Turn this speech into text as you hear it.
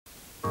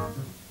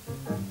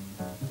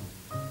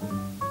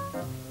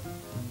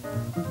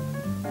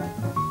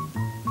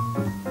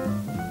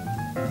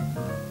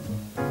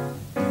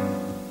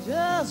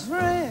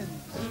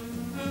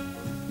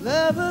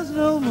Lovers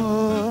no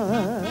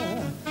more,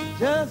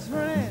 just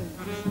friends,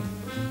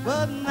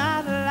 but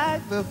not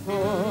like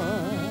before.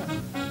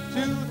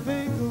 To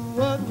think of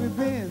what we've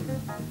been,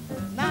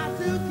 not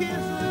to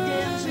kiss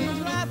again seems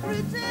like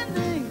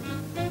pretending.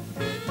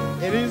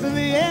 It isn't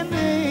the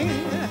ending.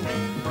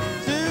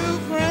 Two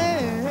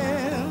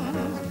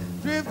friends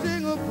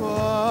drifting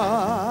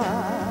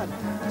apart.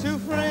 Two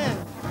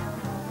friends,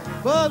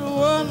 but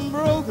one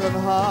broken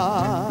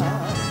heart.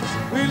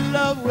 We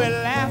love, we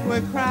laugh,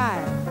 we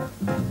cry.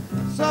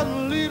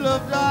 Suddenly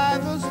love dies,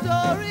 the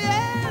story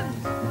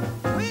ends.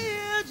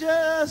 We're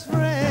just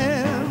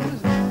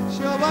friends.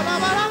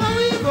 Shabba-dabba-dabba,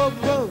 we go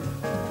go.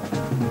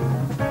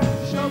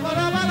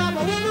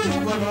 Shabba-dabba-dabba, we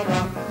go go.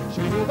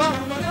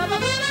 Shabba-dabba-dabba,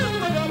 we go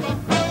go.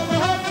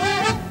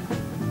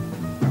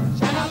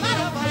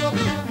 Shabba-dabba-dabba,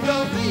 we go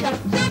go.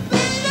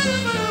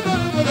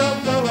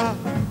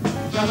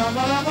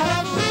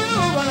 Shabba-dabba-dabba, we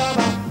go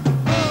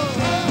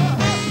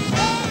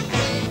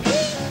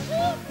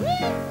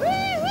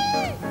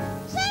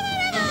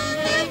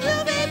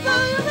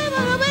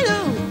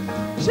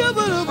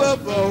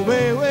go.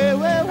 Way, way,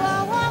 way,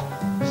 wow, wow.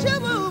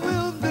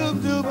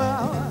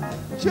 Shabba-doo-doo-doo-doo-bow.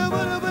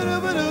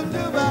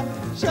 Shabba-doo-doo-doo-doo-bow.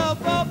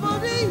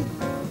 Shabba-doo-doo,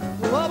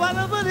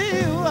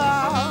 wabba-doo-doo,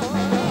 wow.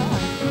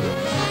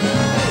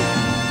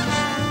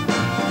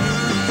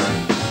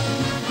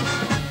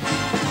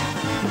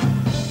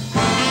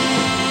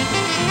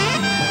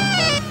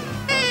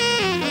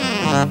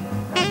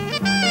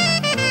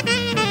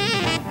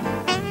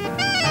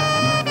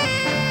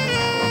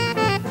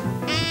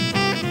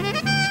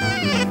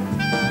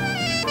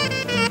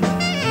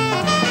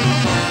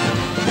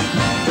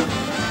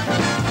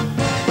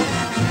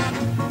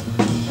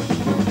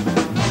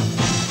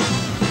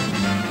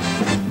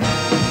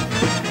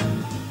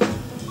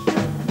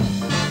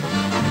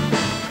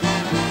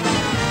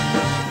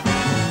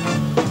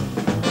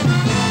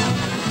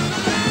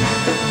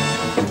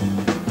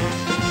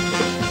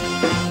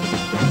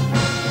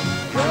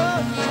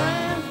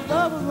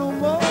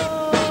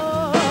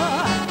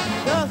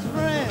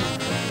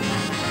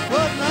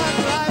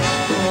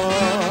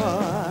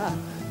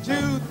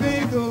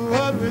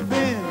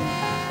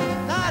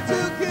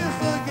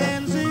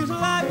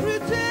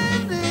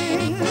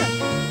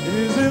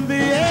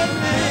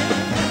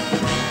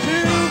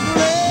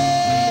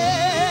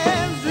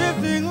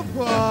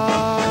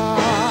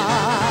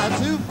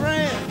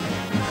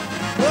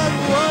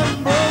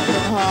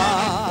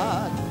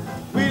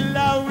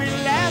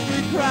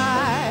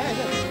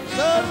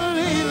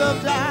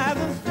 Die,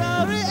 the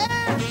story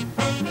ends,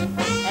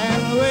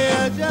 and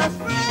we're just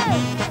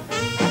friends.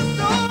 The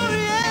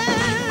story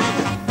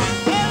ends,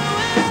 and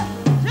we're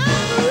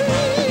just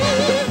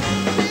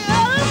friends.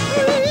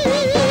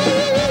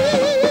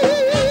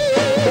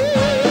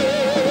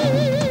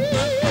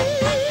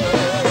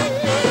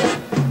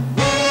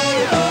 The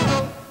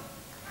other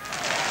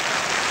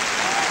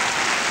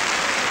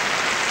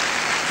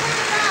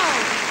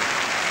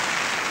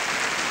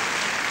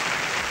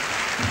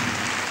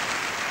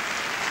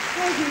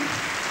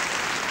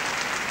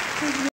Thank you.